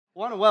I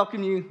want to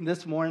welcome you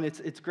this morning.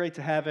 It's great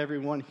to have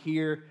everyone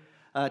here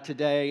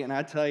today. And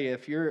I tell you,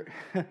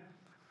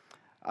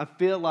 I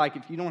feel like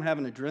if you don't have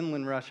an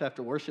adrenaline rush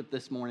after worship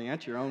this morning,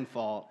 that's your own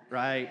fault,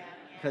 right?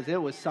 Because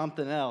it was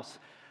something else.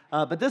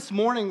 But this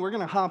morning, we're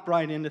going to hop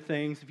right into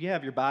things. If you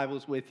have your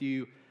Bibles with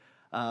you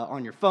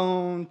on your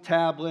phone,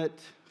 tablet,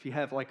 if you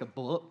have like a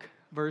book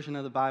version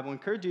of the Bible, I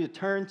encourage you to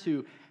turn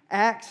to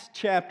Acts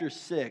chapter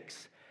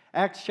 6.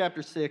 Acts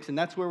chapter 6, and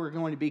that's where we're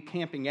going to be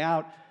camping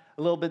out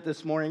a little bit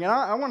this morning. And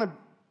I want to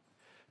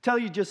tell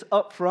you just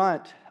up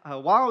front,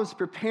 while I was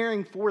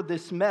preparing for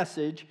this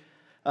message,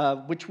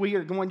 which we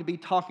are going to be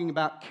talking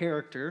about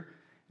character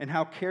and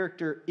how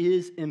character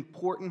is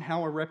important,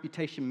 how our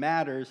reputation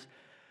matters,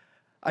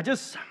 I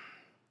don't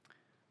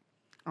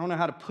know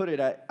how to put it.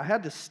 I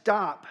had to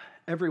stop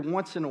every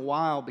once in a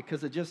while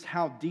because of just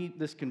how deep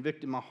this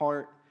convicted my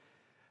heart,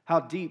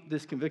 how deep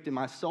this convicted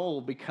my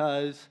soul,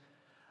 because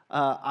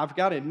I've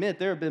got to admit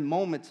there have been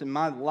moments in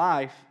my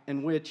life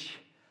in which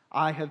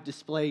I have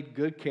displayed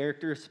good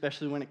character,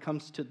 especially when it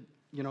comes to,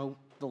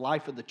 the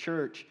life of the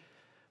church.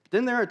 But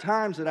then there are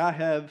times that I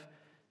have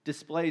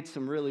displayed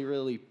some really,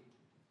 really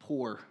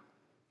poor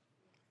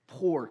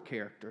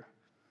character.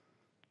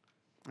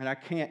 And I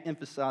can't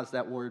emphasize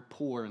that word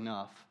poor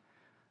enough.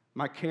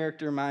 My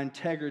character, my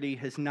integrity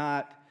has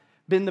not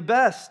been the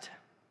best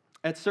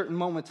at certain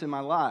moments in my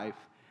life.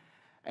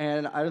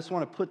 And I just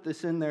want to put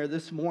this in there.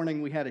 This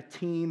morning we had a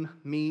team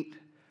meet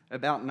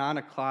about 9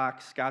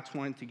 o'clock. Scott's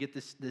wanting to get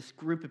this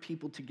group of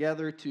people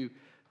together to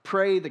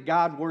pray that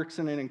God works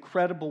in an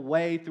incredible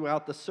way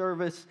throughout the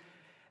service.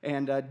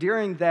 And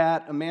during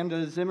that,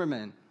 Amanda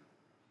Zimmerman,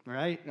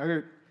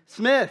 Amanda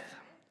Smith,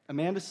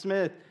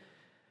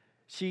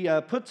 she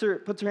puts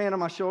her hand on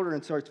my shoulder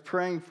and starts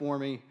praying for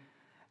me.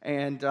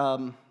 And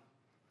I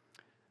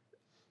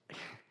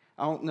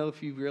don't know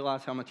if you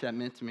realize how much that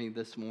meant to me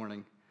this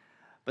morning.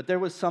 But there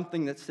was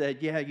something that said,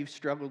 yeah, you've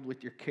struggled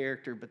with your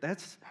character, but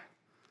that's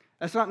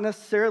not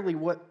necessarily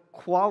what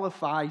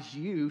qualifies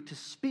you to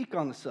speak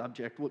on the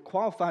subject. What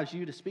qualifies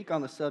you to speak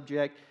on the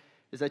subject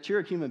is that you're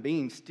a human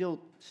being still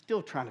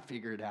trying to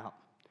figure it out.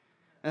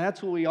 And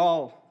that's what we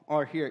all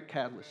are here at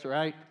Catalyst,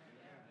 right?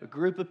 A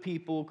group of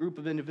people, a group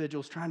of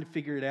individuals trying to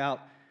figure it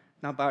out,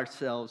 not by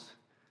ourselves,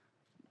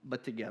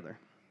 but together.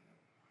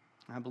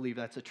 I believe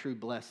that's a true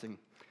blessing.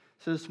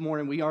 So this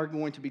morning we are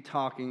going to be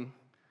talking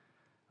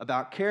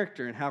about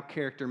character and how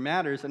character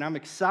matters. And I'm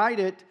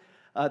excited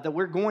that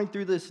we're going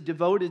through this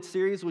devoted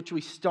series, which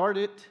we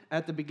started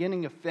at the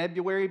beginning of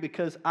February,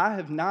 because I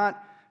have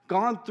not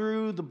gone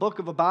through the book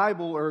of the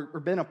Bible or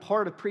been a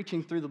part of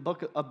preaching through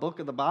a book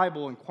of the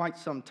Bible in quite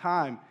some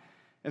time.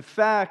 In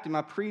fact, in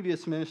my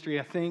previous ministry,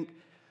 I think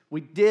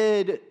we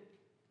did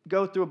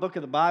go through a book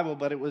of the Bible,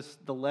 but it was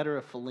the letter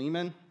of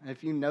Philemon. And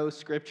if you know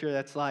Scripture,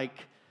 that's like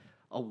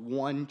a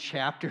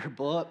one-chapter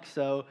book.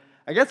 So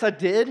I guess I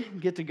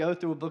did get to go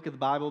through a book of the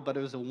Bible, but it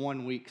was a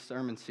one-week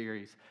sermon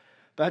series.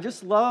 But I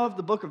just love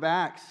the book of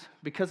Acts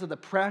because of the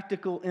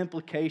practical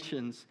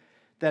implications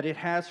that it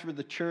has for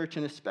the church,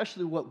 and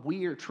especially what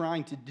we are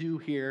trying to do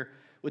here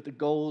with the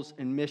goals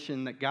and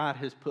mission that God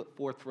has put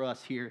forth for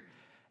us here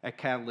at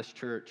Catalyst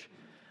Church.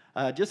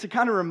 Just to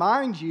kind of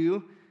remind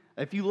you,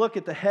 if you look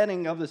at the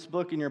heading of this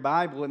book in your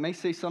Bible, it may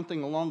say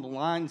something along the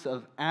lines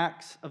of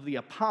Acts of the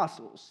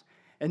Apostles.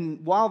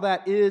 And while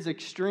that is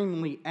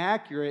extremely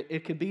accurate,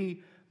 it could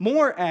be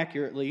more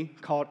accurately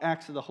called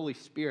Acts of the Holy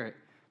Spirit.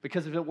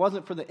 Because if it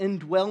wasn't for the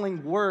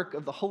indwelling work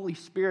of the Holy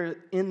Spirit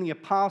in the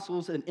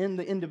apostles and in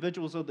the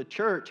individuals of the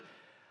church,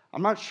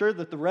 I'm not sure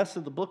that the rest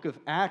of the book of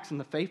Acts and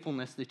the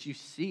faithfulness that you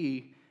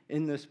see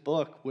in this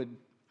book would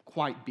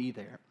quite be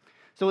there.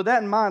 So with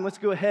that in mind, let's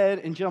go ahead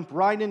and jump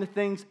right into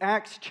things.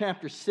 Acts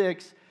chapter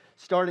 6,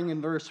 starting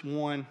in verse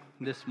 1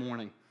 this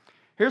morning.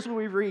 Here's what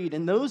we read.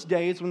 In those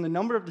days, when the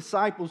number of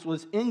disciples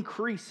was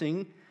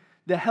increasing,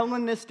 the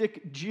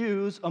Hellenistic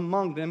Jews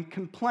among them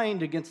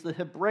complained against the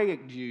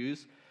Hebraic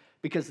Jews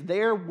because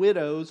their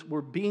widows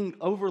were being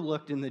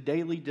overlooked in the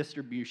daily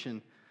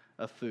distribution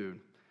of food.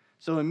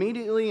 So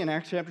immediately in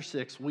Acts chapter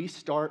 6, we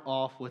start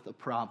off with a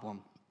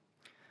problem.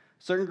 A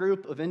certain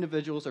group of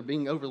individuals are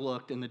being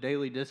overlooked in the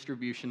daily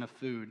distribution of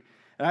food.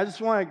 And I just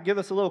want to give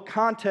us a little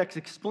context,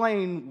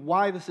 explain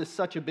why this is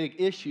such a big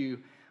issue.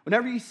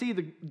 Whenever you see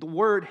the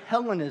word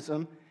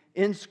Hellenism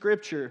in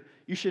Scripture,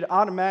 you should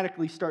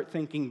automatically start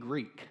thinking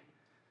Greek.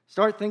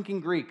 Start thinking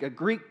Greek, a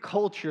Greek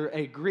culture,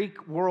 a Greek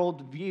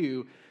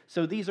worldview.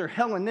 So these are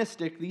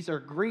Hellenistic, these are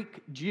Greek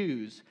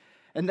Jews.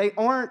 And they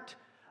aren't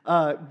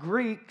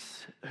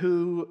Greeks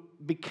who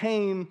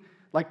became,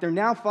 like they're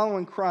now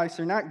following Christ.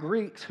 They're not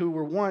Greeks who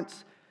were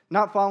once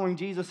not following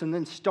Jesus and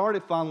then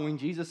started following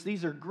Jesus.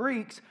 These are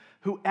Greeks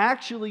who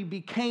actually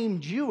became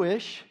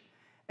Jewish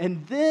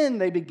and then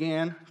they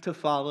began to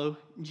follow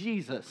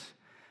Jesus.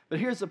 But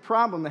here's the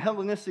problem. The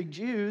Hellenistic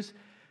Jews,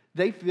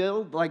 they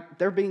feel like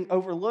they're being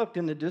overlooked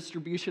in the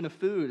distribution of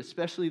food,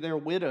 especially their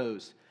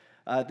widows.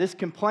 This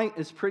complaint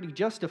is pretty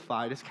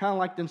justified. It's kind of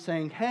like them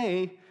saying,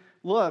 hey,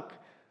 look,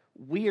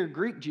 we are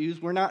Greek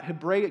Jews, we're not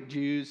Hebraic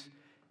Jews,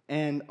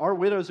 and our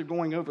widows are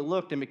going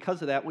overlooked, and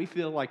because of that, we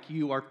feel like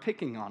you are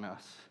picking on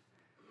us,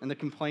 and the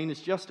complaint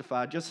is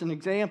justified. Just an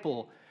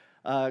example,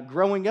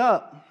 growing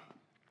up,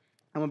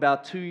 I'm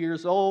about 2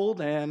 years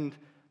old, and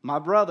my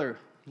brother,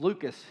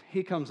 Lucas,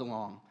 he comes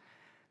along.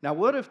 Now,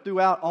 what if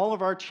throughout all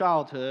of our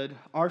childhood,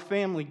 our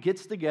family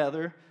gets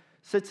together,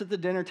 sits at the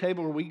dinner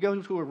table, or we go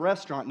to a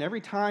restaurant, and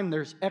every time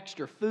there's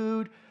extra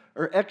food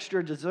or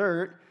extra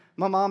dessert,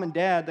 my mom and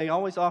dad, they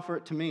always offer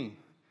it to me.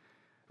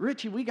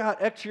 Richie, we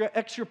got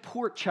extra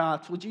pork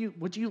chops. Would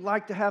you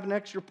like to have an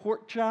extra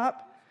pork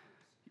chop?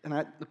 And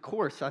of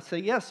course, I say,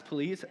 yes,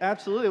 please,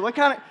 absolutely. What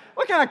kind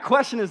of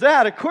question is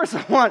that? Of course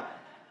I want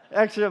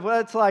extra. Well,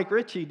 it's like,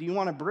 Richie, do you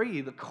want to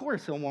breathe? Of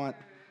course I want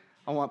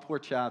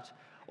pork chops.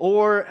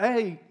 Or,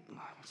 hey,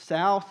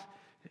 South,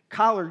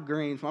 collard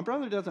greens. My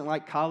brother doesn't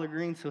like collard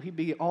greens, so he'd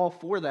be all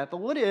for that.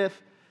 But what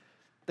if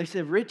they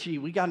said, Richie,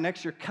 we got an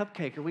extra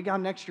cupcake, or we got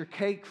an extra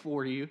cake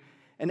for you?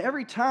 And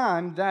every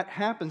time that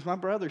happens, my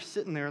brother's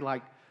sitting there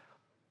like,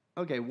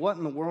 okay, what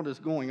in the world is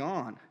going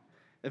on?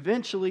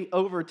 Eventually,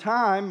 over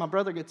time, my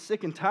brother gets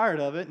sick and tired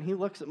of it, and he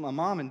looks at my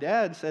mom and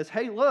dad and says,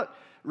 hey, look,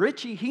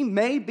 Richie, he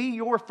may be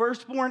your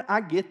firstborn.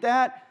 I get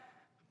that,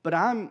 but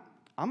I'm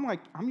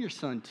your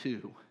son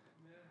too.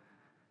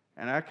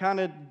 And I kind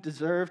of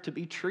deserve to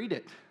be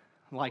treated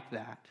like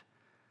that.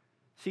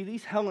 See,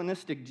 these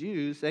Hellenistic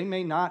Jews, they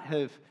may not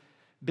have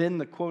been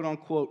the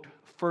quote-unquote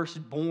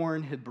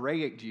firstborn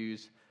Hebraic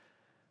Jews,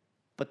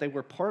 but they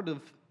were part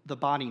of the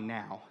body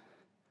now.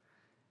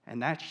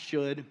 And that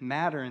should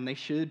matter, and they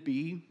should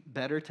be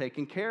better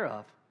taken care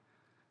of.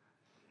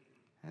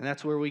 And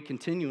that's where we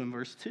continue in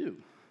verse 2.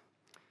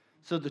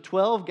 So the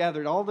 12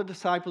 gathered all the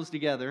disciples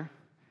together,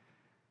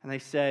 and they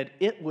said,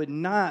 It would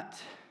not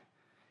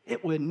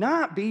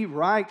be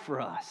right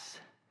for us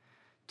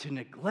to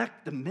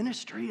neglect the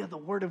ministry of the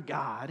Word of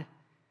God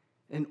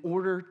in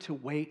order to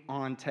wait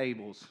on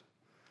tables.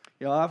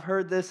 You know, I've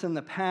heard this in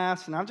the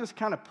past, and I've just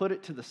kind of put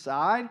it to the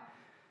side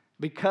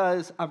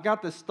because I've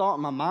got this thought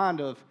in my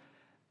mind of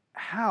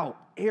how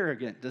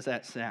arrogant does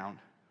that sound,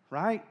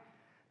 right?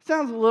 It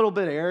sounds a little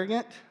bit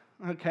arrogant,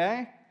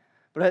 okay?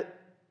 But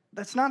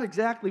that's not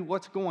exactly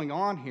what's going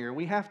on here.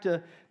 We have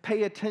to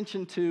pay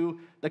attention to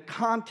the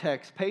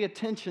context, pay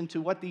attention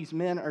to what these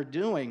men are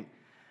doing.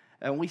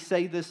 And we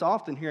say this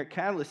often here at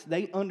Catalyst,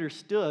 they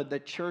understood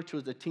that church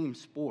was a team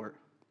sport,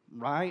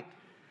 right?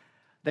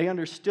 They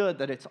understood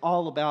that it's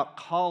all about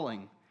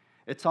calling.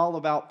 It's all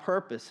about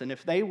purpose. And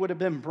if they would have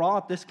been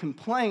brought this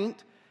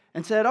complaint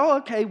and said, oh,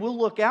 okay, we'll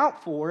look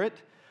out for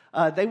it,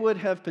 they would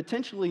have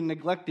potentially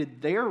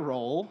neglected their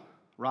role,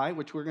 right,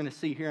 which we're going to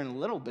see here in a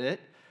little bit,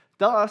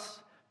 thus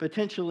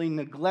potentially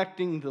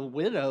neglecting the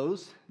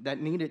widows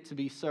that needed to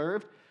be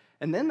served.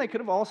 And then they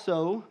could have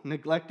also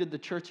neglected the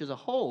church as a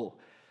whole.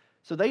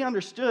 So they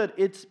understood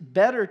it's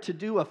better to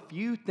do a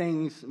few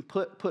things and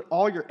put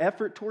all your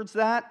effort towards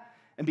that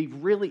and be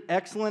really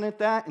excellent at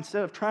that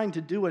instead of trying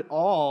to do it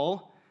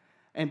all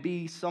and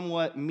be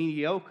somewhat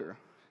mediocre.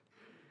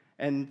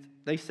 And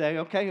they say,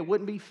 okay, it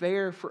wouldn't be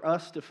fair for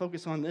us to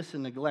focus on this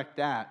and neglect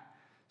that.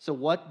 So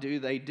what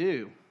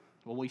do?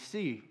 Well, we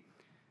see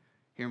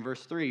here in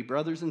verse 3,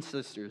 brothers and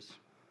sisters,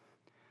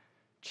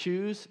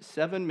 choose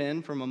 7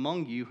 men from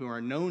among you who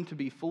are known to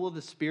be full of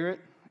the Spirit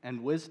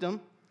and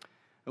wisdom,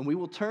 and we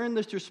will turn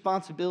this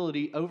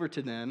responsibility over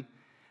to them,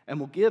 and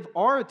will give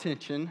our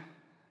attention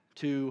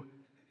to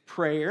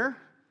prayer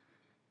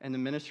and the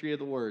ministry of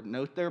the word.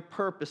 Note their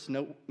purpose,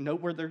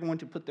 note where they're going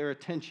to put their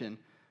attention.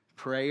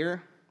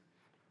 Prayer,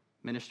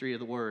 ministry of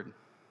the word.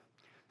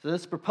 So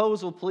this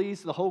proposal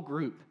pleased the whole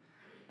group.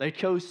 They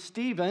chose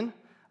Stephen,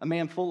 a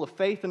man full of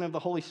faith and of the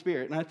Holy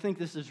Spirit. And I think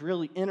this is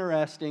really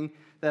interesting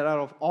that out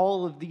of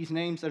all of these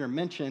names that are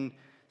mentioned,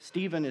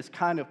 Stephen is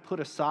kind of put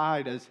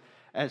aside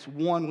as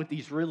one with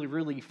these really,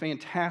 really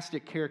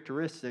fantastic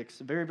characteristics,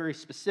 very, very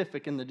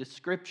specific in the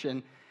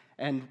description.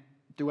 And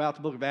throughout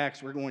the book of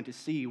Acts, we're going to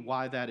see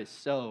why that is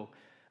so.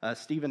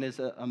 Stephen is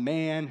a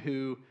man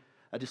who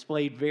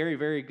displayed very,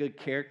 very good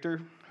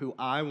character, who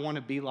I want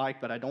to be like,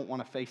 but I don't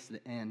want to face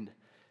the end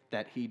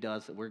that he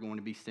does that we're going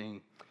to be seeing.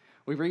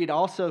 We read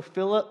also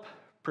Philip,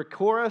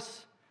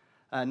 Prochorus,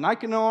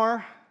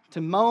 Nicanor,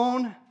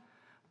 Timon,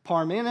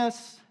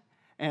 Parmenas,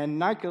 and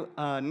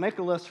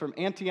Nicholas from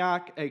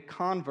Antioch, a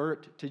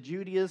convert to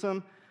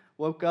Judaism.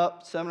 Woke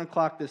up 7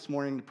 o'clock this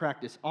morning to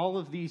practice all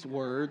of these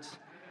words,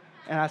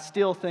 and I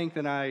still think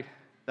that I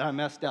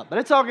messed up. But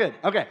it's all good.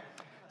 Okay,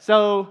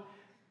 so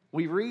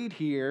we read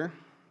here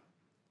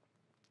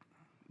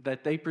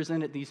that they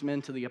presented these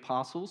men to the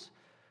apostles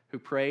who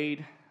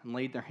prayed and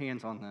laid their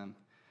hands on them.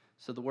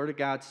 So the word of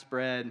God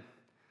spread.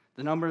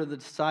 The number of the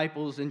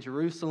disciples in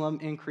Jerusalem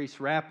increased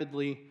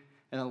rapidly,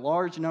 and a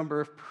large number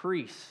of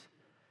priests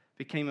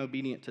became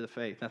obedient to the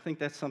faith. I think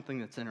that's something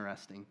that's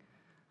interesting.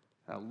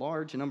 A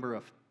large number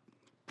of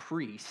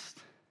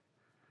priests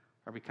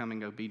are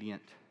becoming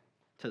obedient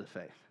to the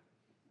faith.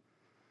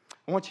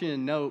 I want you to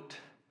note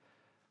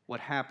what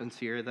happens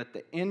here, that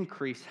the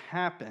increase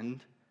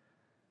happened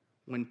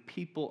when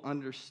people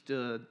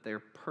understood their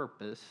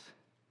purpose,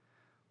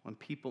 when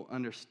people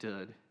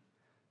understood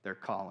their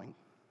calling.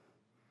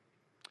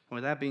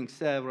 With that being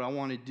said, what I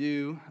want to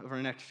do over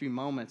the next few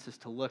moments is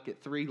to look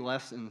at three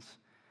lessons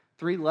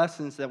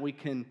that we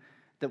can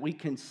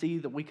see,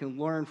 that we can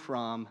learn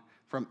from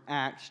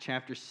Acts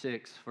chapter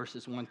 6,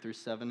 verses 1 through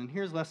 7. And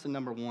here's lesson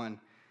number 1.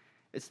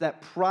 It's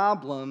that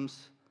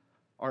problems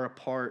are a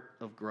part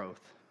of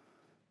growth.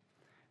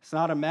 It's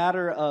not a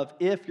matter of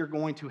if you're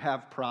going to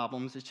have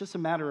problems. It's just a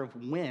matter of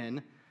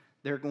when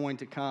they're going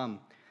to come.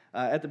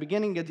 At the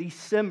beginning of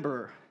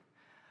December,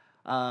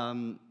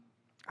 I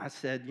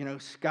said,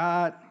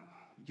 Scott,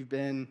 you've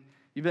been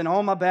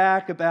on my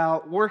back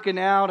about working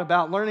out,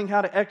 about learning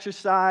how to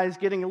exercise,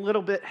 getting a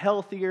little bit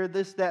healthier,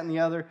 this, that, and the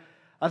other.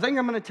 I think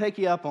I'm going to take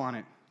you up on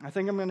it.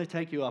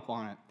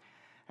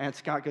 And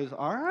Scott goes,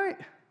 all right.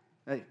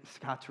 Hey,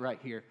 Scott's right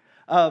here.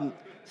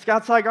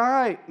 Scott's like, all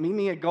right, meet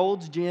me at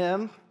Gold's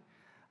Gym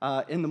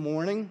in the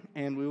morning,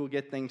 and we will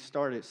get things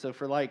started. So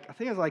for I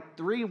think it was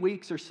 3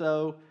 weeks or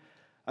so,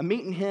 I'm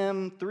meeting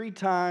him 3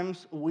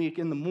 times a week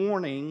in the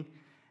morning,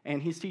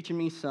 and he's teaching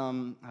me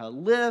some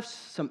lifts,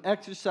 some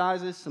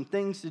exercises, some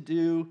things to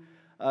do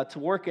to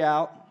work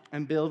out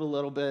and build a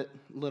little bit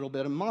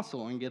of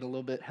muscle and get a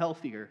little bit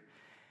healthier.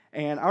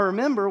 And I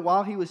remember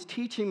while he was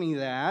teaching me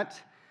that,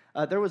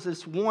 there was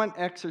this one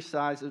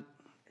exercise.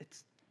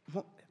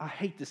 I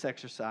hate this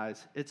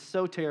exercise. It's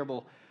so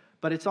terrible.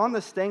 But it's on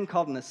this thing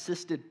called an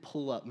assisted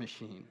pull-up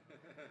machine.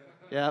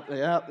 Yep.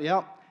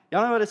 Y'all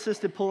know what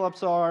assisted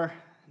pull-ups are?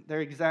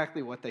 They're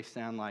exactly what they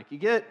sound like.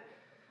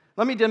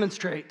 Let me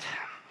demonstrate.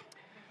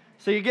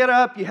 So you get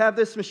up, you have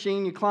this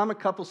machine, you climb a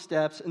couple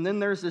steps, and then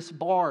there's this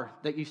bar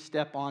that you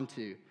step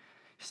onto. You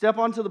step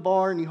onto the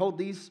bar, and you hold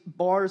these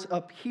bars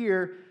up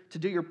here to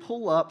do your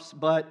pull-ups,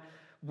 but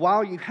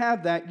while you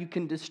have that, you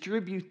can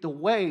distribute the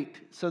weight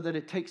so that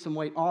it takes some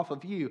weight off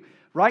of you.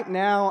 Right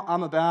now,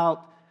 I'm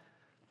about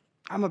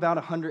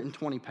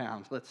 120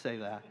 pounds, let's say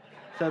that.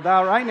 So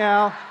about right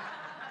now,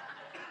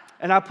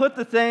 and I put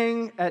the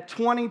thing at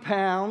 20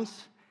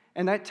 pounds,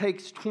 and that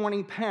takes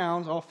 20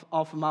 pounds off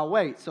of my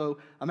weight. So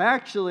I'm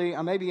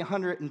maybe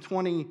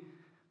 120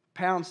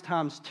 pounds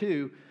times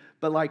 2,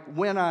 but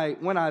when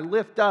I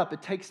lift up,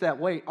 it takes that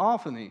weight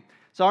off of me.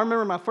 So I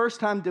remember my first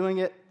time doing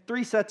it,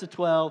 3 sets of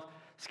 12.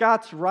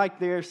 Scott's right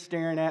there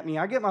staring at me.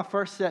 I get my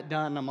first set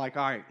done, and I'm like,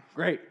 all right,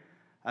 great.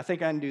 I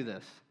think I can do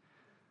this.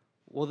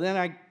 Well, then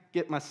I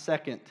get my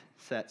second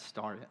set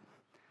started.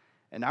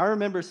 And I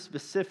remember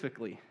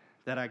specifically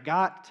that I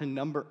got to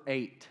number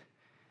 8.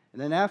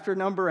 And then after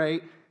number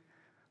 8,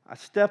 I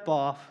step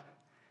off,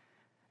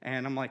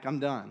 and I'm like, I'm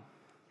done.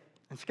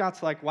 And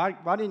Scott's like, why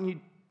didn't you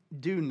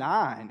do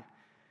 9?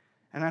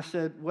 And I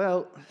said,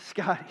 well,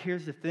 Scott,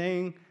 here's the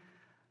thing.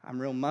 I'm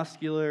real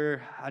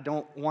muscular. I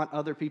don't want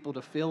other people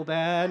to feel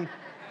bad.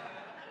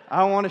 I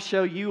don't want to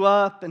show you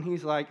up. And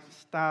he's like,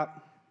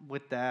 stop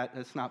with that.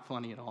 That's not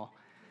funny at all.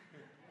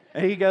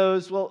 And he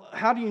goes, well,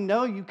 how do you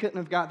know you couldn't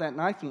have got that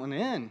 9th one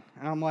in?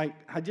 And I'm like,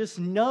 I just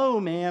know,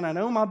 man. I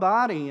know my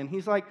body. And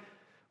he's like,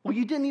 well,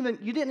 you didn't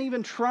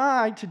even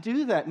try to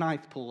do that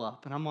 9th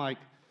pull-up. And I'm like,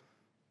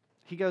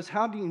 he goes,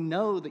 how do you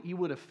know that you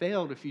would have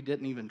failed if you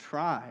didn't even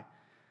try?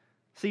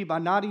 See, by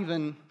not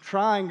even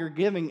trying or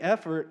giving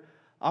effort,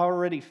 I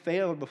already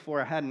failed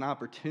before I had an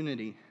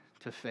opportunity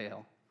to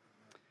fail.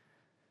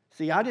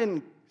 See, I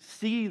didn't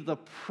see the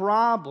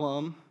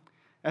problem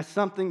as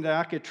something that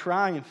I could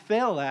try and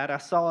fail at. I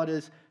saw it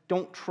as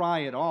don't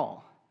try at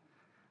all.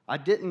 I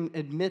didn't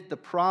admit the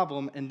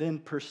problem and then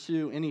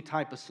pursue any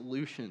type of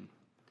solution.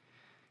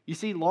 You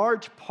see,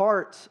 large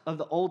parts of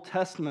the Old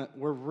Testament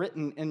were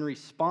written in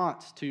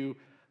response to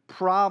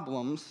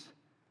problems,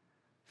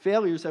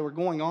 failures that were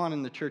going on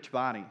in the church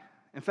body.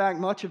 In fact,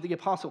 much of the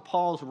Apostle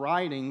Paul's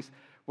writings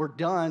were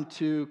done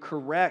to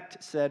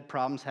correct said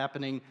problems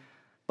happening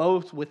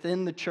both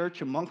within the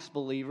church amongst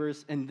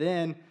believers and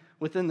then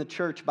within the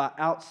church by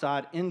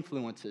outside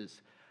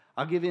influences.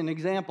 I'll give you an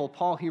example.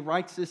 Paul, he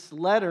writes this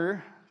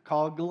letter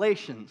called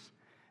Galatians.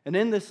 And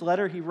in this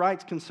letter, he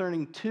writes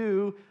concerning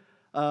 2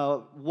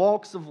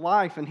 walks of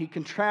life, and he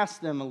contrasts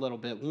them a little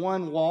bit.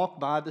 One walk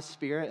by the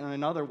Spirit and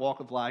another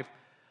walk of life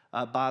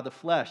by the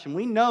flesh. And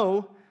we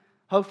know,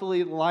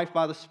 hopefully, the life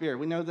by the Spirit.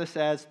 We know this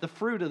as the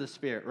fruit of the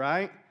Spirit,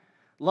 right?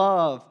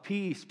 Love,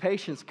 peace,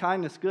 patience,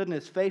 kindness,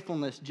 goodness,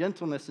 faithfulness,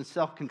 gentleness, and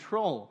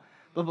self-control.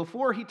 But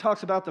before he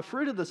talks about the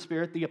fruit of the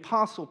Spirit, the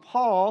Apostle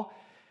Paul,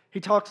 he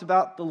talks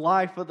about the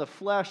life of the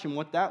flesh and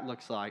what that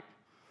looks like.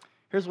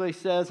 Here's what he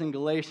says in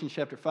Galatians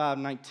chapter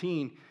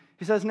 5:19.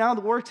 He says, now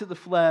the works of the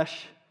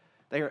flesh,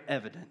 they are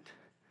evident.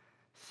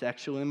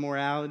 Sexual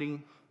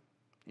immorality,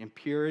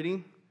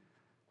 impurity,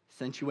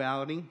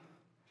 sensuality,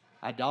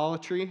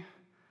 idolatry,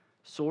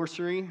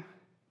 sorcery,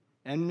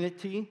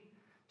 enmity,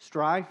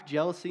 strife,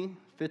 jealousy,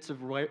 fits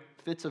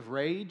of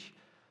rage,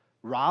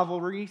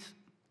 rivalries,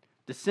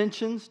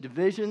 dissensions,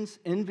 divisions,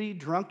 envy,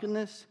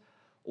 drunkenness,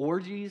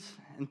 orgies,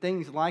 and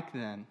things like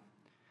them.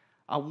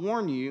 I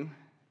warn you,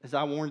 as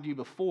I warned you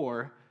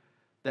before,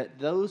 that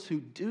those who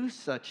do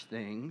such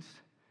things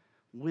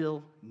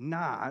will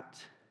not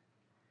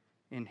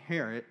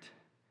inherit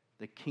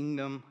the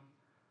kingdom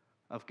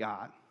of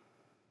God.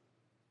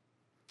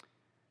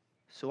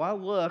 So I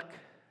look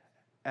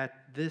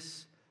at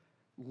this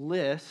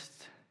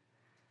list,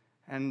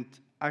 and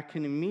I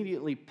can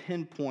immediately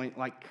pinpoint,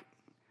 like,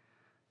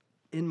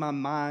 in my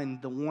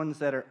mind, the ones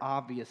that are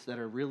obvious, that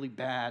are really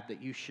bad,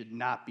 that you should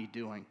not be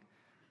doing.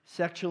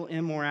 Sexual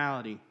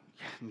immorality,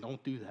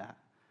 don't do that.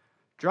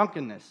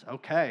 Drunkenness,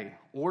 okay.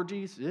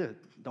 Orgies,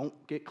 don't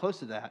get close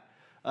to that.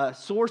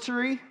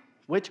 Sorcery,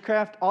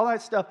 witchcraft, all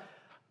that stuff,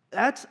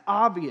 that's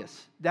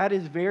obvious. That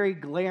is very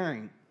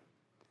glaring.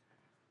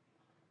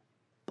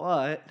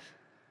 But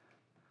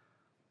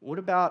what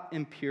about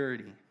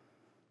impurity?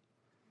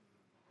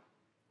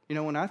 You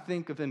know, when I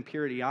think of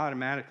impurity, I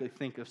automatically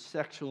think of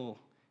sexual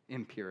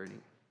impurity.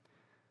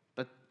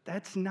 But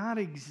that's not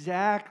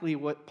exactly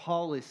what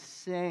Paul is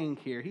saying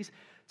here. He's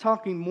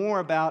talking more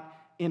about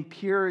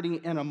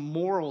impurity in a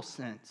moral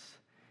sense.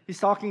 He's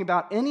talking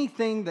about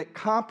anything that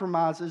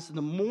compromises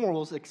the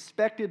morals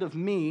expected of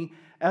me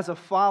as a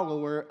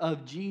follower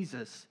of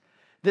Jesus.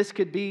 This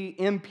could be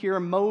impure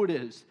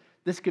motives.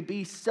 This could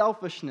be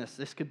selfishness.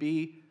 This could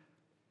be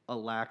a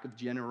lack of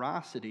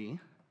generosity,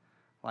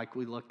 like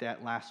we looked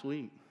at last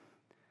week.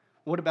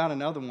 What about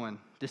another one?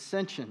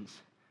 Dissensions.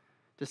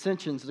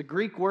 Dissensions. The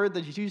Greek word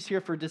that is used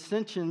here for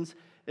dissensions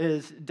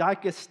is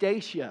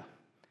dikastasia.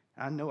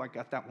 I know I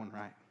got that one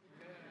right.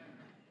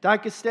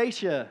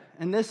 Dikastasia.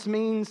 And this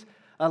means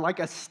like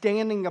a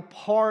standing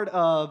apart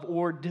of,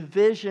 or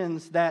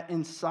divisions that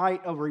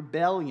incite a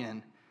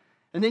rebellion.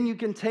 And then you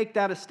can take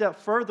that a step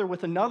further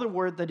with another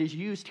word that is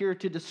used here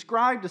to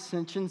describe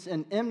dissensions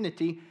and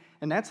enmity.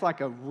 And that's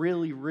like a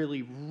really,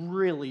 really,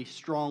 really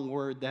strong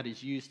word that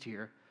is used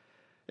here.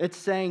 It's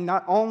saying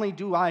not only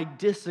do I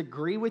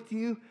disagree with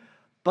you,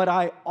 but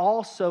I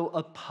also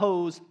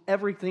oppose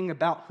everything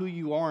about who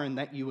you are and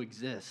that you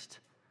exist.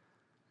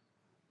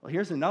 Well,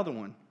 here's another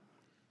one.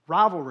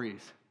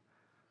 Rivalries.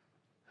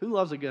 Who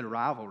loves a good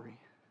rivalry?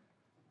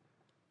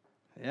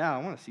 Yeah,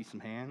 I want to see some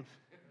hands.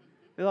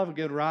 We love a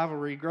good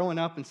rivalry. Growing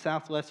up in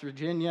Southwest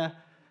Virginia,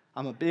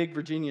 I'm a big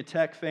Virginia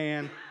Tech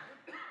fan.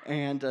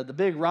 And the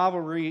big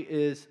rivalry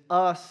is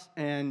us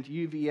and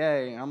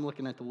UVA. I'm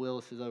looking at the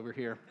Willises over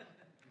here.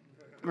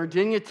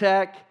 Virginia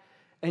Tech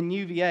and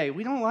UVA.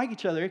 We don't like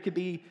each other. It could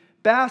be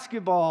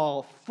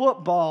basketball,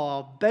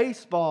 football,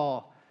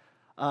 baseball,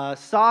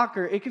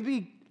 soccer. It could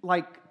be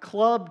like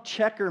club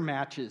checker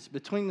matches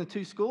between the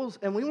two schools,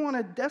 and we want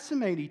to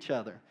decimate each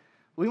other.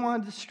 We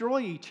want to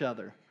destroy each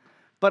other.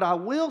 But I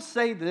will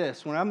say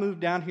this, when I moved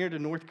down here to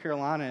North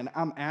Carolina and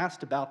I'm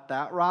asked about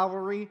that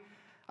rivalry,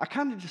 I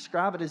kind of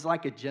describe it as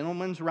like a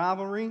gentleman's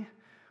rivalry,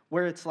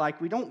 where it's like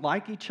we don't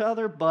like each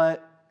other,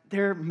 but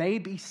there may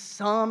be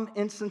some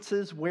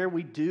instances where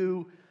we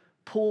do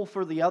pull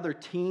for the other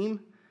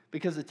team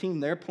because the team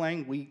they're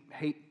playing we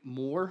hate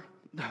more,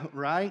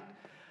 right?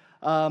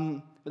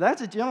 But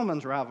that's a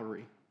gentleman's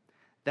rivalry.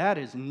 That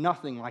is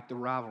nothing like the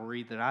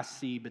rivalry that I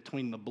see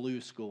between the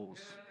blue schools.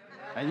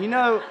 And you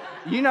know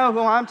who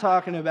I'm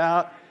talking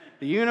about,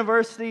 the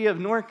University of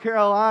North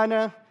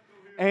Carolina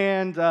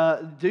and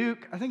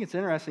Duke. I think it's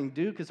interesting,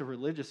 Duke is a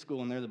religious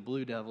school and they're the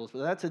Blue Devils,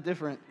 but that's a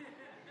different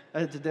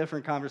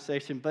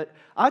conversation. But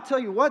I tell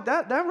you what,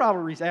 that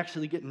rivalry is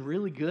actually getting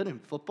really good in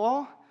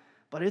football,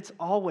 but it's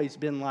always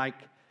been like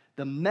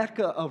the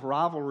mecca of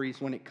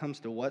rivalries when it comes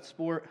to what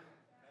sport?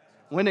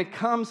 When it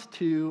comes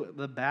to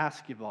the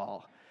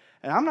basketball.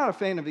 And I'm not a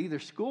fan of either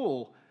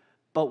school,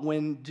 but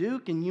when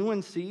Duke and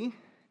UNC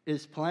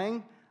is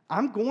playing,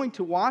 I'm going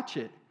to watch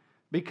it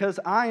because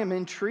I am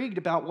intrigued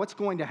about what's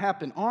going to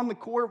happen on the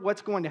court,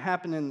 what's going to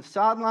happen in the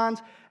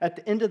sidelines. At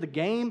the end of the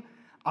game,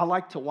 I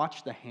like to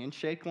watch the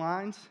handshake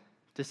lines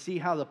to see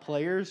how the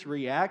players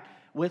react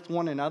with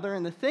one another.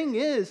 And the thing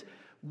is,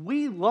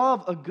 we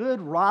love a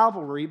good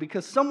rivalry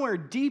because somewhere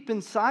deep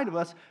inside of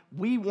us,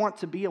 we want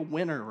to be a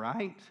winner,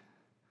 right?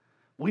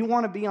 We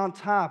want to be on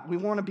top. We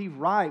want to be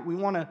right. We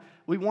want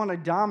to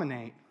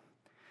dominate.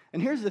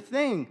 And here's the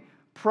thing.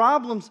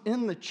 Problems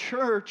in the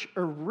church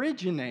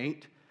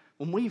originate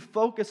when we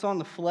focus on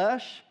the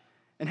flesh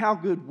and how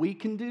good we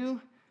can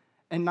do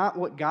and not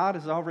what God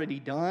has already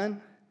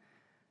done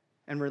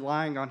and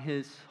relying on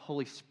His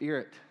Holy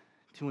Spirit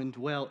to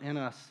indwell in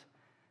us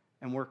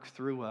and work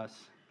through us.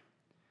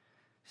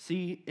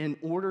 See, in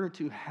order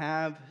to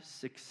have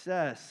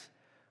success,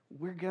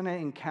 we're going to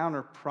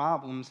encounter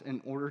problems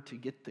in order to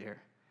get there.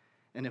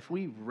 And if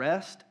we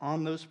rest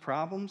on those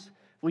problems,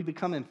 if we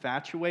become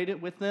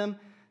infatuated with them,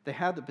 they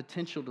have the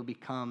potential to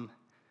become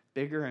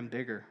bigger and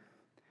bigger.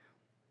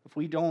 If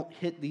we don't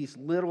hit these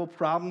little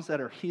problems that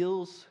are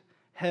hills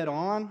head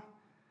on,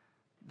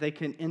 they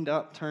can end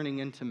up turning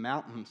into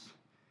mountains.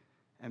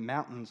 And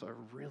mountains are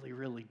really,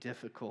 really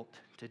difficult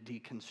to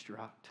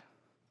deconstruct.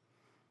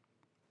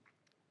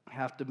 We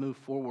have to move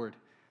forward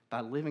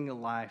by living a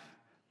life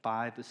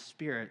by the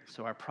Spirit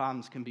so our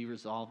problems can be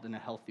resolved in a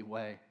healthy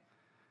way.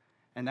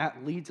 And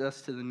that leads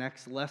us to the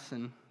next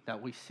lesson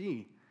that we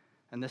see.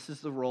 And this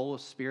is the role of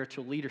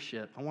spiritual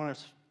leadership. I want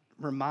to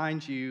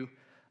remind you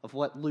of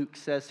what Luke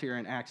says here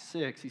in Acts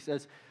 6. He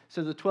says,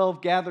 "So the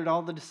 12 gathered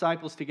all the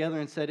disciples together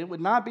and said, 'It would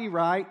not be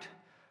right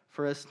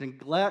for us to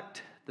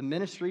neglect the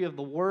ministry of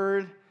the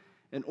word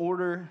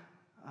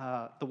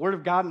the Word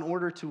of God in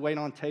order to wait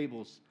on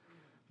tables.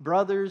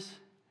 Brothers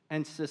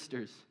and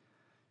sisters,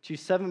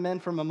 choose 7 men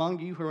from among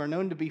you who are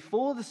known to be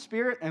full of the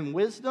Spirit and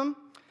wisdom,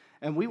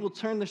 and we will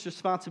turn this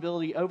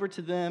responsibility over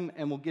to them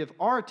and will give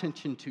our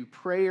attention to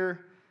prayer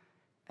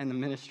and the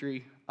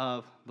ministry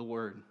of the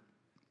Word.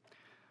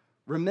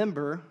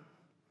 Remember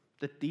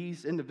that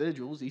these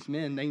individuals, these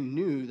men, they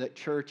knew that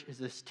church is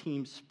this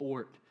team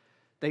sport.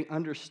 They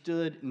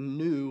understood,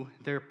 knew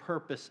their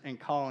purpose and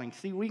calling.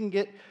 See, we can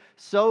get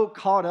so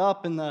caught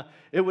up in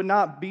it would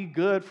not be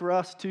good for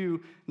us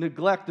to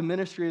neglect the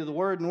ministry of the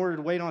Word in order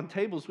to wait on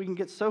tables. We can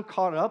get so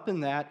caught up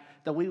in that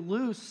we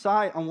lose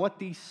sight on what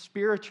these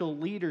spiritual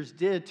leaders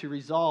did to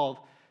resolve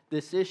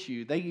this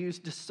issue. They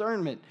used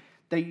discernment.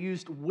 They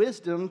used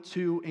wisdom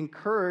to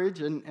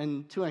encourage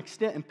and to an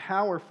extent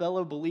empower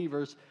fellow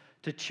believers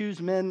to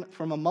choose men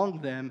from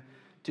among them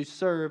to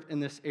serve in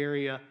this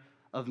area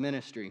of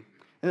ministry.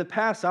 In the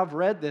past, I've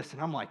read this,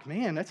 and I'm like,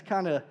 man, that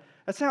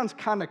sounds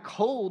kind of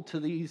cold to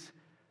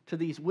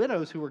these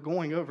widows who are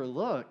going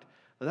overlooked.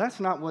 But that's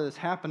not what is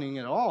happening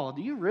at all.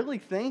 Do you really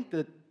think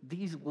that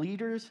these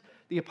leaders,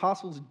 the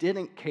apostles,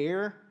 didn't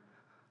care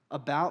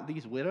about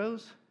these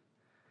widows?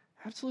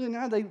 Absolutely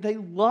not. They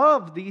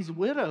loved these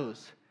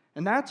widows.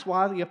 And that's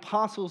why the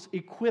apostles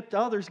equipped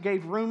others,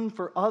 gave room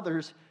for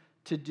others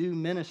to do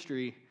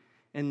ministry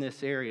in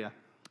this area.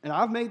 And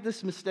I've made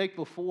this mistake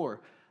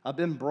before. I've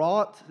been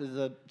brought as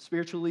a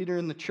spiritual leader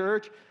in the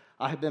church.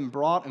 I have been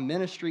brought a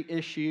ministry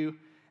issue,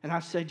 and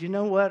I've said, you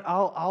know what,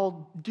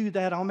 I'll do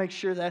that. I'll make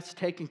sure that's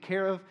taken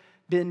care of,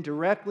 been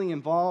directly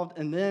involved,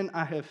 and then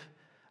I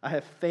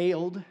have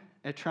failed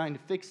at trying to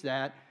fix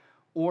that,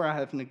 or I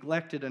have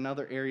neglected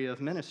another area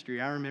of ministry.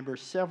 I remember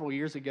several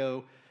years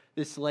ago,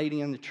 this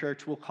lady in the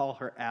church, we'll call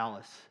her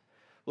Alice.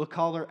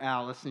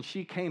 And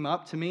she came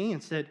up to me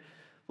and said,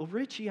 well,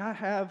 Richie, I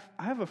have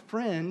a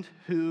friend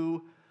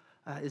who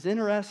is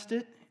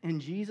interested in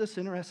Jesus,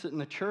 interested in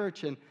the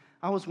church, and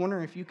I was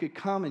wondering if you could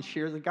come and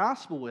share the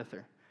gospel with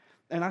her.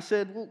 And I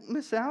said, well,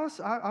 Miss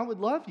Alice, I would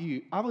love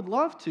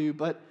to,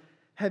 but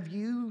have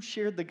you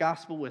shared the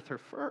gospel with her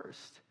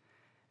first?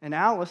 And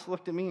Alice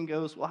looked at me and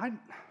goes, well,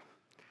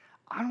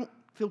 I don't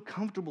feel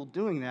comfortable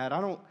doing that.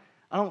 I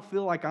don't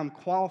feel like I'm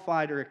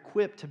qualified or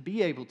equipped to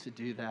be able to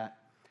do that.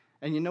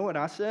 And you know what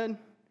I said?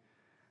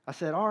 I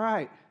said, all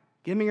right,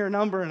 give me her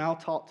number and I'll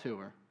talk to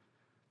her.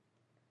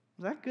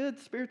 Is that good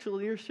spiritual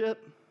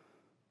leadership?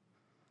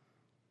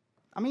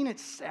 I mean, it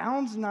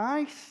sounds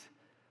nice,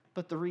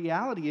 but the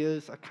reality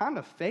is I kind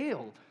of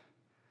failed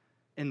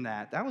in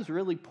that. That was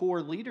really poor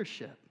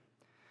leadership.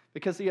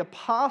 Because the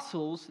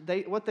apostles,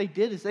 what they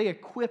did is they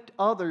equipped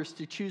others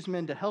to choose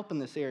men to help in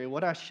this area.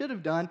 What I should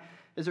have done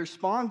is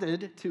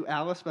responded to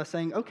Alice by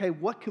saying, okay,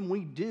 what can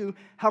we do?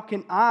 How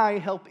can I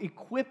help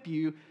equip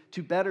you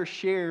to better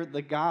share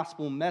the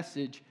gospel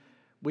message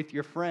with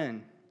your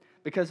friend?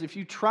 Because if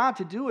you try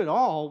to do it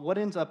all, what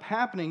ends up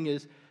happening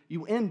is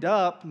you end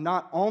up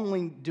not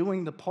only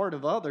doing the part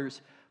of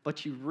others,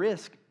 but you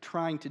risk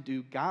trying to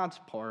do God's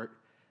part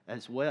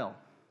as well.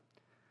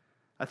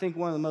 I think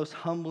one of the most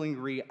humbling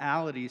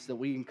realities that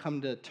we can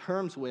come to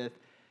terms with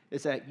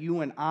is that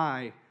you and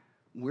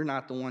we're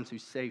not the ones who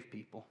save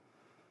people.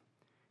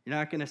 You're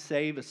not going to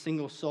save a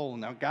single soul.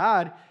 Now,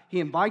 God, He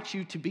invites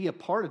you to be a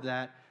part of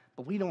that,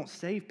 but we don't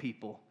save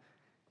people.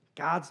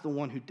 God's the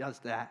one who does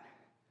that,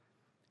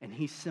 and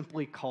He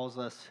simply calls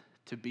us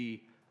to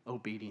be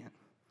obedient.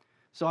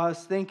 So I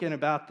was thinking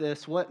about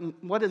this. What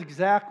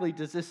exactly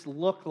does this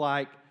look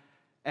like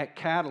at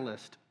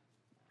Catalyst?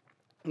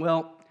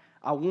 Well,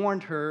 I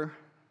warned her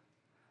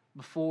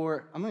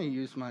before. I'm going to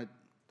use my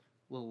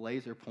little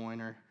laser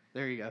pointer.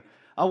 There you go.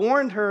 I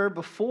warned her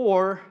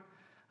before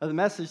of the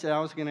message that I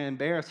was going to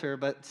embarrass her,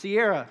 but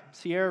Sierra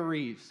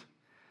Reeves,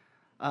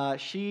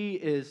 she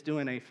is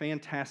doing a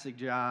fantastic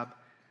job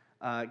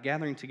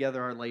gathering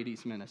together our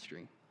ladies'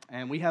 ministry.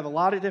 And we have a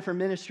lot of different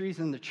ministries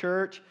in the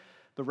church,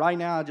 but right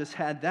now I just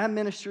had that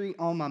ministry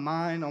on my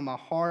mind, on my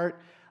heart.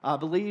 I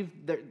believe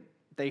that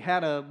they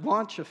had a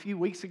lunch a few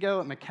weeks ago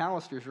at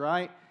McAllister's,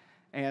 right?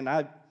 And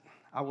I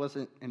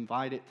wasn't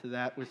invited to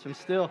that, which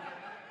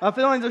my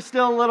feelings are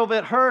still a little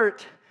bit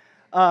hurt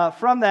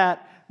from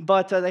that.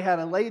 But they had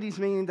a ladies'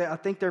 meeting. I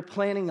think they're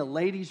planning a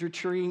ladies'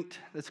 retreat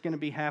that's going to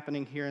be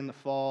happening here in the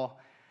fall.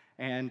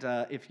 And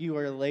if you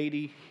are a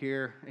lady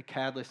here at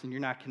Catalyst and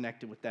you're not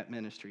connected with that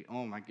ministry,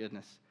 oh my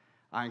goodness,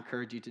 I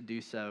encourage you to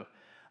do so.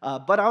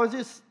 But I was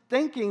just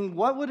thinking,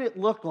 what would it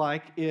look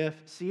like if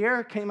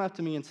Sierra came up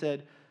to me and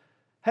said,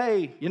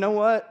 hey, you know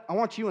what? I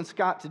want you and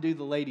Scott to do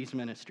the ladies'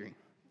 ministry.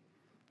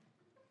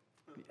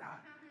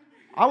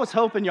 I was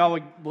hoping y'all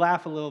would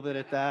laugh a little bit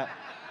at that.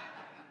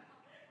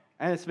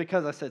 And it's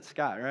because I said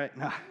Scott, right?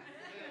 No.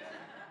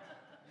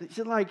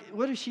 She's like,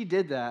 what if she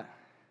did that?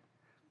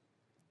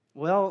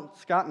 Well,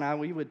 Scott and I,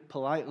 we would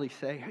politely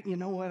say, hey, you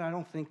know what? I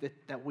don't think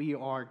that we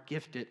are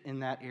gifted in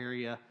that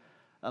area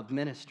of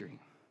ministry.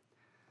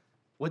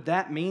 Would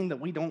that mean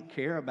that we don't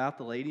care about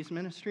the ladies'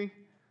 ministry?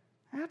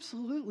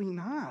 Absolutely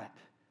not.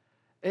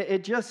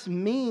 It just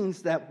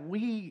means that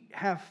we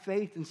have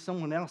faith in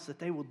someone else, that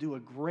they will do a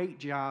great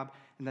job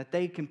and that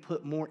they can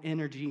put more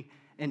energy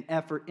and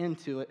effort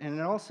into it. And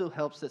it also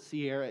helps that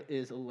Sierra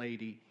is a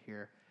lady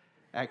here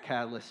at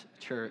Catalyst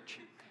Church.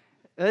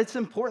 It's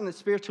important that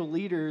spiritual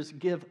leaders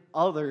give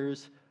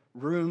others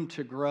room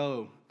to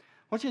grow.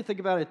 I want you to think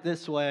about it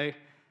this way,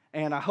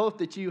 and I hope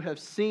that you have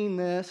seen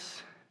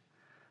this.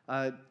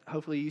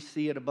 Hopefully you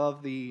see it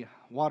above the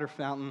water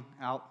fountain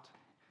out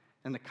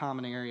in the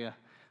common area.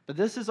 But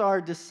this is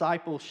our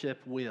discipleship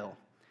wheel.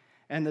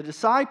 And the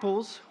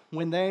disciples,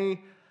 when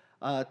they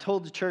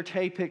told the church,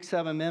 hey, pick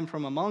 7 men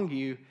from among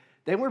you,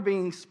 they were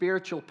being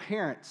spiritual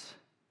parents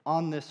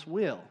on this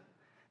wheel.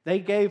 They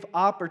gave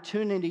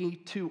opportunity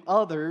to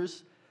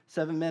others,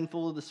 7 men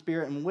full of the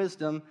Spirit and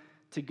wisdom,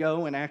 to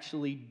go and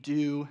actually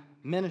do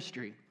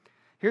ministry.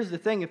 Here's the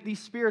thing, if these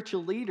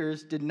spiritual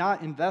leaders did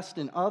not invest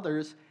in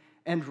others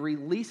and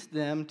release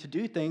them to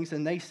do things,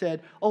 and they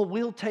said, oh,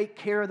 we'll take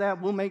care of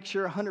that, we'll make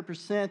sure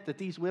 100% that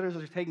these widows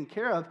are taken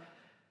care of,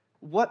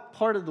 what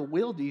part of the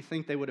wheel do you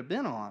think they would have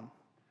been on?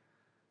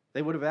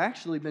 They would have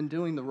actually been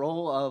doing the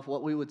role of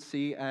what we would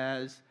see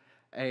as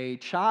a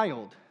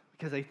child,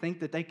 because they think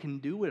that they can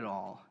do it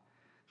all,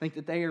 think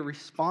that they are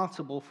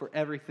responsible for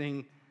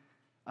everything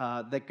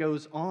that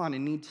goes on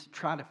and needs to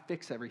try to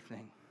fix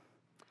everything.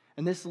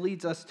 And this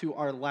leads us to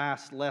our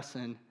last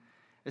lesson.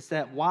 It's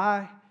that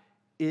why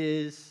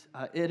is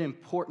it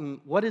important?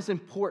 What is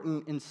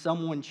important in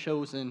someone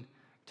chosen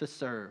to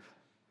serve?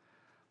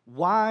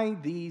 Why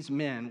these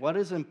men? What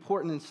is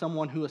important in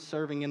someone who is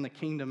serving in the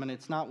kingdom? And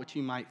it's not what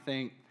you might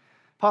think.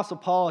 Apostle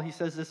Paul, he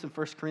says this in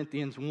 1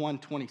 Corinthians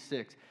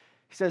 1:26.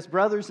 He says,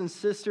 brothers and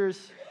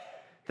sisters,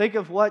 think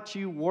of what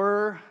you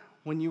were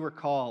when you were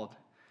called.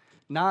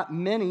 Not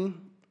many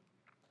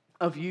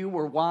of you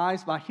were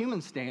wise by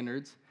human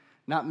standards.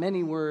 Not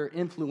many were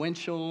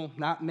influential.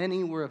 Not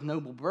many were of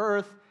noble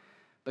birth.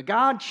 But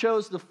God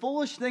chose the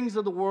foolish things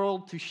of the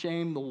world to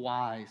shame the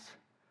wise.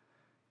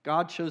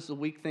 God chose the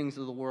weak things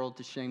of the world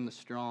to shame the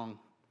strong.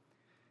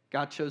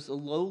 God chose the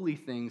lowly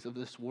things of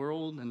this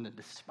world and the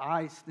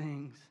despised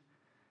things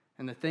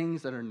and the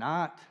things that are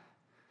not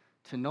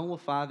to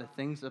nullify the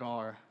things that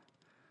are,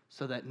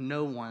 so that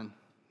no one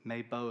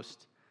may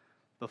boast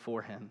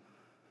before him.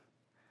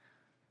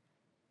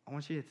 I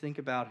want you to think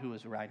about who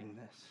is writing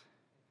this.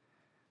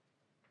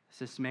 It's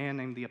this man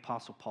named the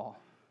Apostle Paul.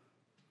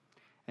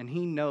 And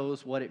he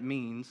knows what it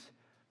means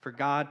for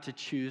God to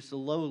choose the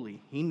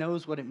lowly. He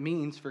knows what it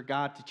means for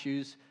God to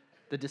choose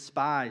the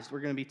despised. We're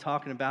going to be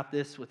talking about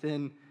this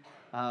within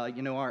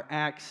our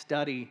Acts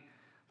study.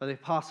 But the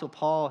Apostle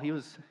Paul, he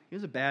was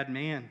a bad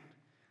man.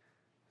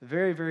 A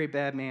very, very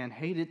bad man.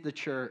 Hated the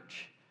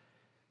church.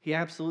 He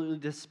absolutely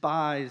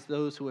despised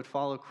those who would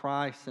follow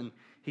Christ. And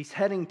he's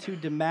heading to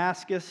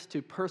Damascus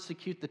to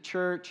persecute the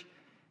church.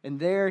 And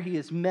there he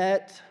is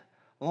met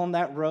along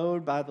that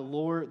road by the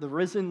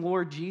risen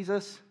Lord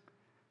Jesus.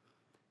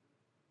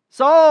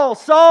 Saul,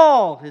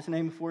 Saul, his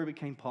name before he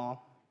became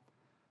Paul.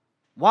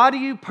 Why do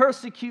you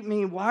persecute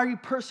me? Why are you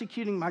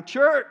persecuting my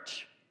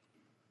church?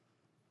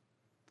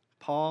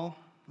 Paul,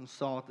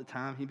 Saul at the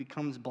time, he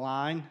becomes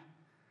blind.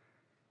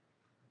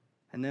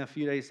 And then a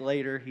few days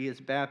later, he is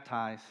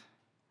baptized.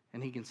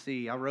 And he can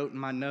see. I wrote in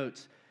my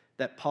notes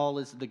that Paul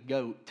is the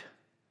goat.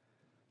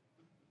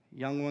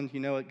 Young ones, you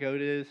know what goat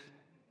is?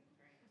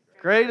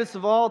 Greatest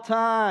of all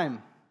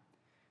time.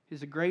 He's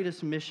the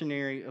greatest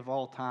missionary of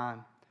all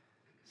time.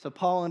 So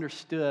Paul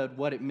understood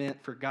what it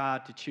meant for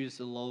God to choose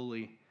the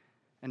lowly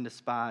and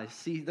despised.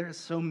 See, there's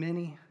so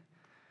many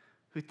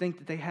who think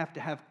that they have to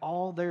have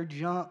all their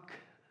junk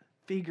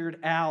figured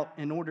out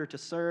in order to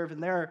serve.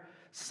 And there are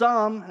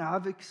some, and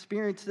I've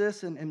experienced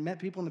this and met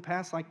people in the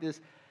past like this,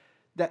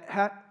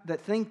 that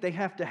think they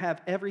have to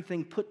have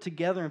everything put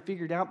together and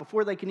figured out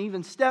before they can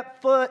even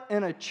step foot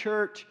in a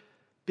church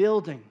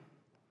building.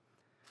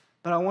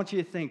 But I want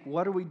you to think,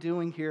 what are we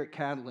doing here at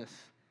Catalyst?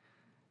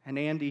 And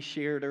Andy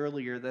shared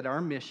earlier that our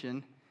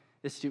mission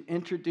is to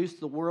introduce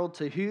the world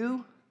to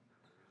who?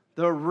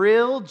 The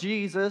real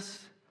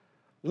Jesus,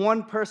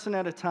 one person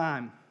at a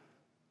time.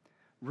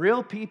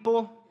 Real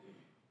people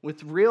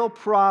with real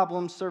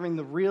problems serving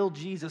the real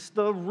Jesus.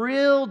 The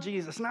real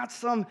Jesus, not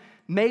some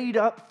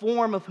made-up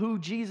form of who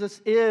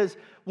Jesus is,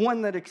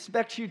 one that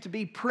expects you to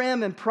be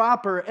prim and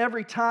proper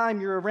every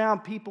time you're around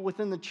people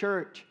within the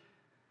church.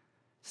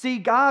 See,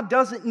 God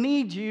doesn't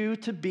need you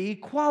to be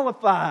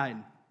qualified.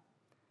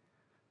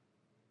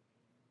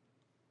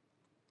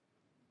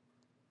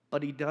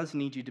 But He does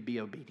need you to be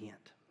obedient.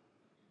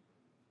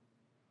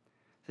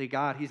 See,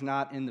 God, He's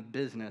not in the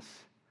business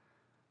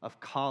of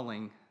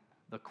calling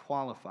the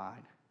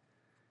qualified.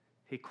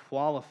 He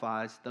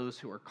qualifies those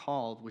who are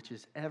called, which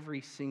is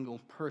every single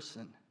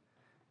person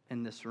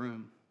in this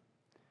room.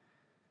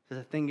 So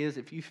the thing is,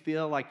 if you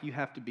feel like you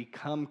have to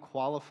become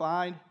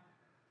qualified,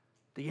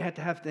 that you have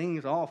to have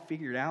things all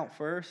figured out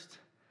first,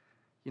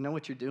 you know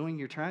what you're doing?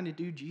 You're trying to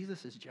do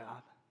Jesus'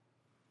 job.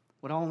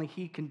 What only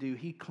He can do.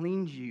 He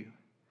cleans you.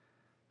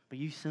 But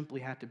you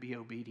simply have to be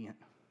obedient.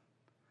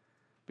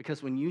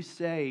 Because when you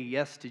say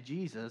yes to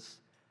Jesus,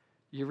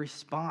 your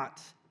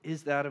response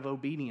is that of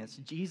obedience.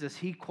 Jesus,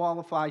 he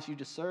qualifies you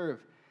to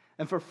serve.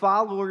 And for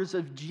followers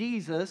of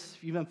Jesus,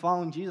 if you've been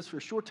following Jesus for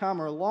a short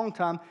time or a long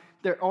time,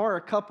 there are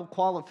a couple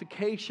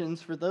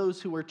qualifications for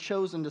those who are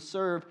chosen to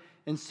serve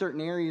in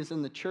certain areas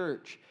in the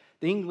church.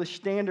 The English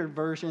Standard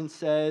Version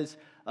says,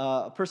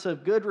 a person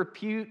of good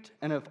repute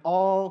and of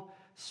all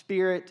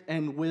spirit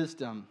and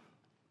wisdom.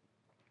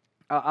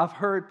 I've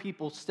heard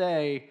people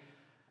say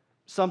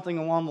something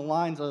along the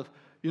lines of,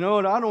 you know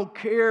what, I don't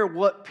care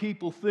what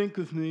people think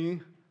of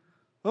me.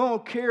 I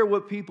don't care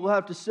what people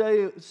have to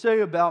say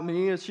about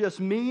me. It's just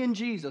me and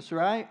Jesus,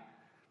 right?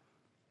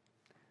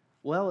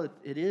 Well, if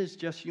it is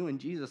just you and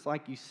Jesus,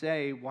 like you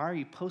say, why are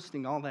you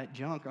posting all that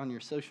junk on your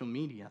social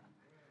media?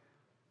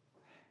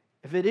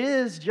 If it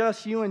is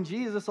just you and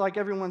Jesus, like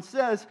everyone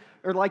says,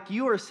 or like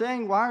you are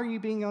saying, why are you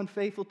being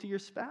unfaithful to your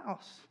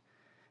spouse?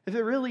 If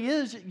it really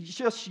is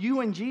just you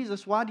and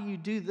Jesus, why do you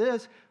do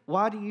this?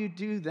 Why do you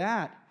do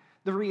that?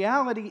 The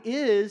reality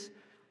is,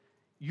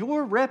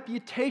 your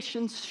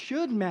reputation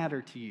should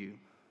matter to you.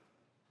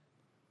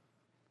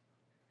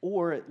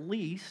 Or at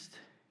least,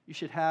 you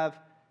should have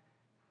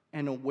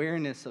an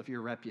awareness of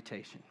your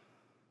reputation.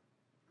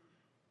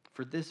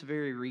 For this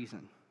very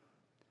reason,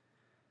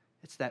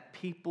 it's that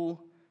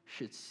people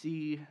should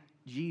see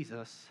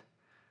Jesus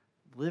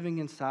living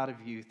inside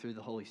of you through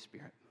the Holy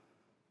Spirit.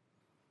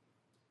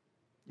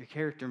 Your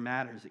character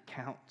matters, it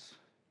counts.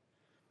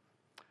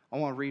 I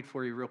want to read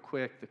for you real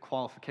quick the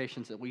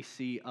qualifications that we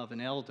see of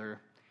an elder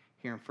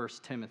here in 1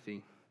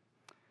 Timothy.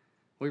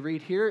 We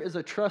read, here is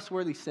a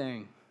trustworthy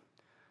saying,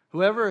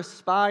 whoever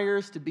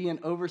aspires to be an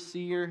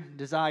overseer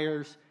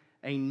desires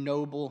a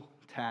noble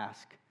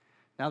task.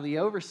 Now the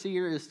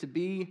overseer is to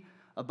be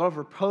above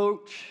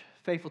reproach,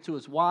 faithful to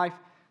his wife,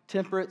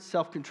 temperate,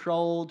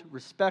 self-controlled,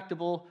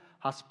 respectable,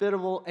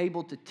 hospitable,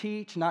 able to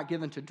teach, not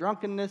given to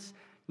drunkenness,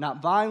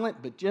 not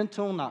violent, but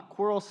gentle, not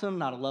quarrelsome,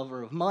 not a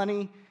lover of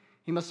money.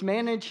 He must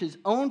manage his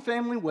own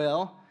family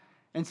well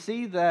and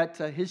see that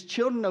his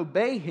children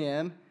obey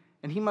him,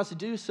 and he must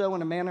do so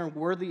in a manner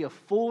worthy of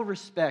full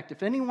respect.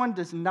 If anyone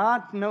does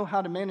not know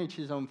how to manage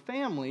his own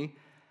family,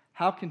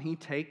 how can he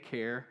take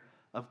care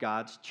of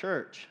God's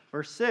church?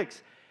 Verse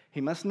 6,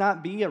 he must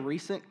not be a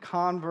recent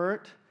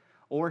convert,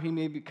 or he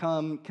may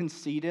become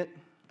conceited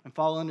and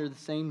fall under the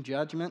same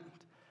judgment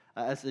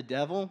as the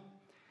devil.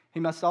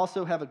 He must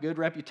also have a good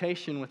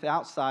reputation with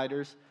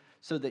outsiders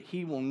so that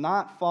he will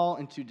not fall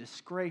into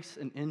disgrace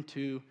and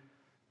into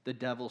the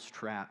devil's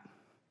trap.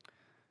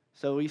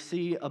 So we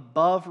see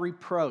above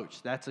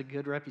reproach, that's a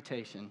good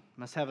reputation.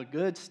 Must have a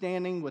good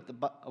standing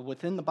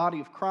within the body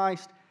of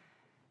Christ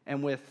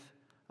and with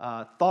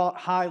thought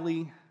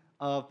highly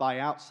of by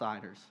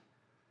outsiders.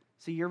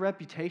 See, your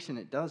reputation,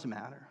 it does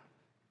matter.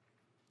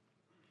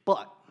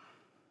 But,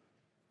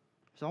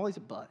 there's always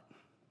a but.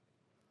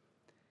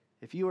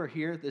 If you are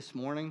here this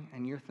morning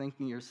and you're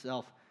thinking to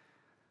yourself,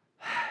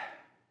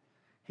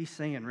 he's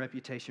saying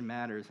reputation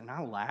matters and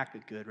I lack a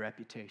good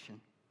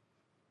reputation.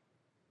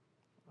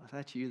 Well, if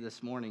that's you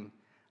this morning,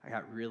 I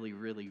got really,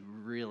 really,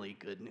 really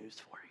good news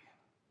for you.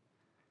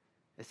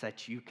 It's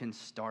that you can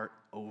start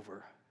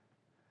over.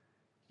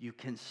 You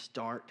can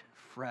start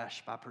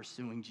fresh by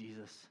pursuing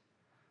Jesus.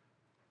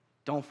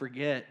 Don't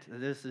forget that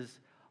this is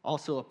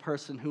also a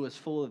person who is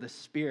full of the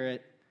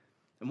Spirit.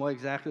 And what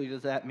exactly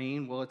does that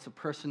mean? Well, it's a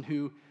person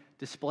who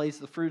displays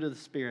the fruit of the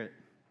Spirit.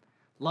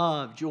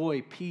 Love,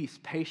 joy, peace,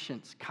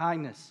 patience,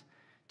 kindness,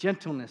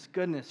 gentleness,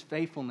 goodness,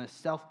 faithfulness,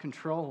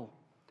 self-control.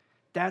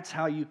 That's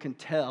how you can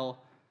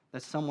tell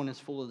that someone is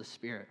full of the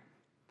Spirit.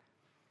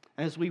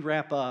 And as we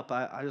wrap up,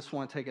 I just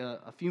want to take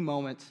a few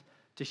moments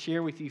to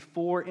share with you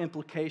 4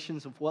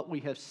 implications of what we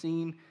have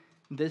seen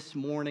this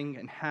morning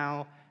and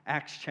how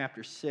Acts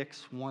chapter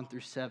 6, 1 through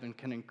 7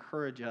 can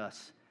encourage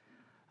us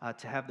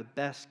to have the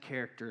best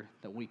character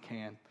that we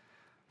can.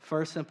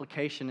 First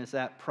implication is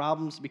that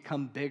problems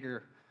become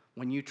bigger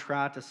when you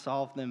try to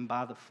solve them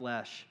by the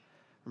flesh.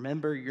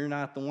 Remember, you're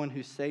not the one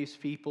who saves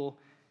people.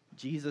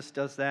 Jesus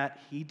does that.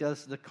 He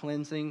does the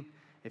cleansing.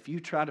 If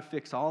you try to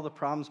fix all the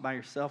problems by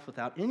yourself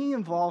without any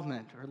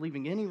involvement or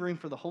leaving any room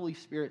for the Holy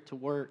Spirit to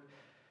work,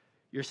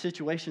 your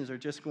situations are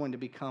just going to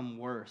become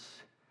worse.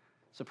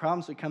 So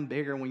problems become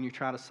bigger when you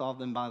try to solve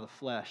them by the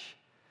flesh.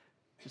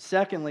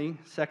 Secondly,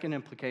 second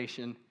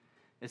implication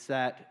is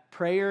that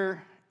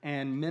prayer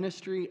and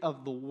ministry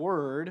of the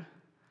word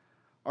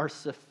are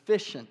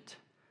sufficient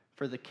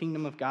for the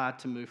kingdom of God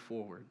to move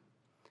forward.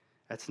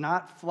 It's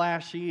not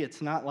flashy.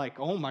 It's not like,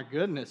 oh my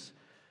goodness,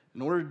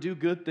 in order to do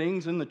good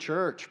things in the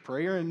church,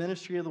 prayer and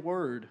ministry of the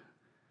word.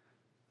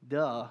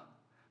 Duh.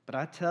 But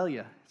I tell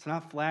you, it's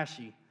not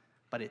flashy,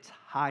 but it's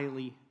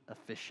highly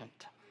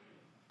efficient.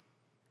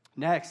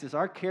 Next is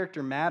our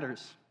character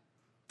matters,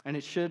 and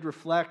it should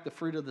reflect the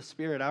fruit of the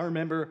Spirit. I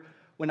remember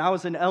when I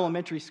was in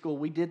elementary school,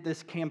 we did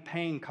this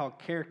campaign called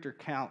Character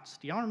Counts.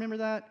 Do y'all remember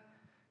that?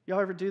 Y'all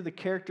ever do the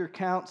Character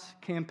Counts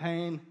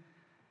campaign?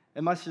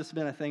 It must have just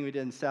been a thing we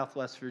did in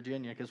Southwest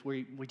Virginia because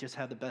we just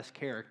had the best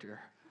character.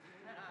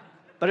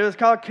 But it was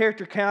called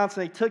Character Counts,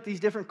 and they took these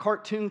different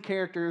cartoon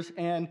characters,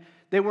 and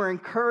They were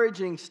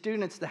encouraging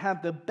students to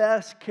have the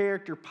best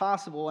character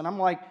possible. And I'm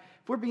like,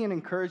 if we're being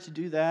encouraged to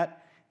do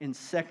that in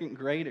second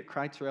grade at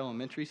Kreitzer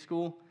Elementary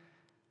School,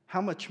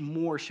 how much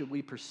more should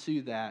we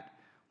pursue that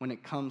when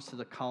it comes to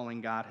the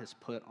calling God has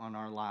put on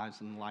our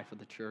lives and the life of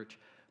the church?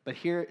 But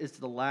here is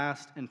the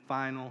last and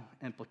final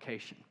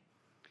implication.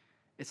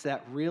 It's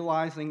that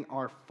realizing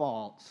our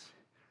faults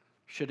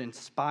should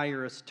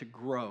inspire us to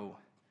grow,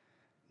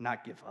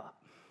 not give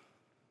up.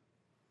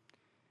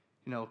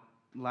 You know,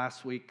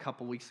 last week, a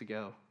couple weeks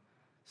ago,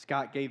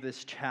 Scott gave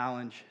this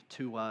challenge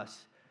to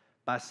us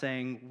by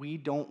saying we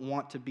don't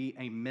want to be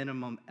a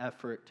minimum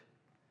effort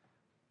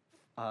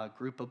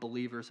group of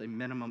believers, a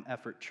minimum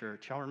effort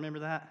church. Y'all remember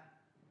that?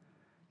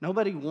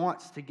 Nobody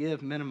wants to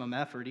give minimum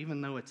effort,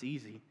 even though it's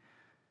easy.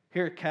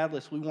 Here at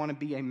Catalyst, we want to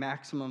be a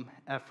maximum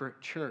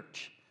effort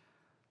church.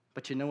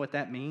 But you know what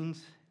that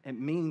means? It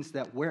means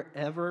that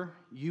wherever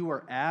you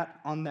are at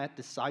on that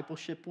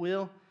discipleship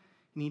wheel,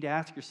 you need to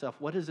ask yourself,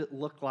 what does it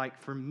look like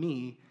for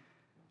me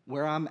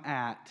where I'm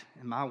at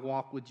in my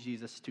walk with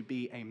Jesus to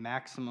be a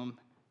maximum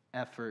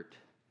effort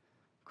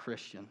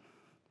Christian?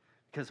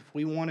 Because if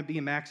we want to be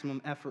a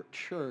maximum effort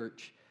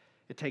church,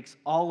 it takes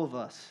all of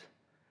us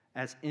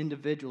as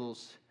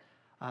individuals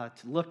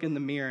to look in the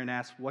mirror and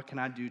ask, what can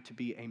I do to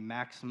be a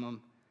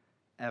maximum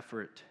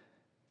effort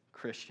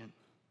Christian?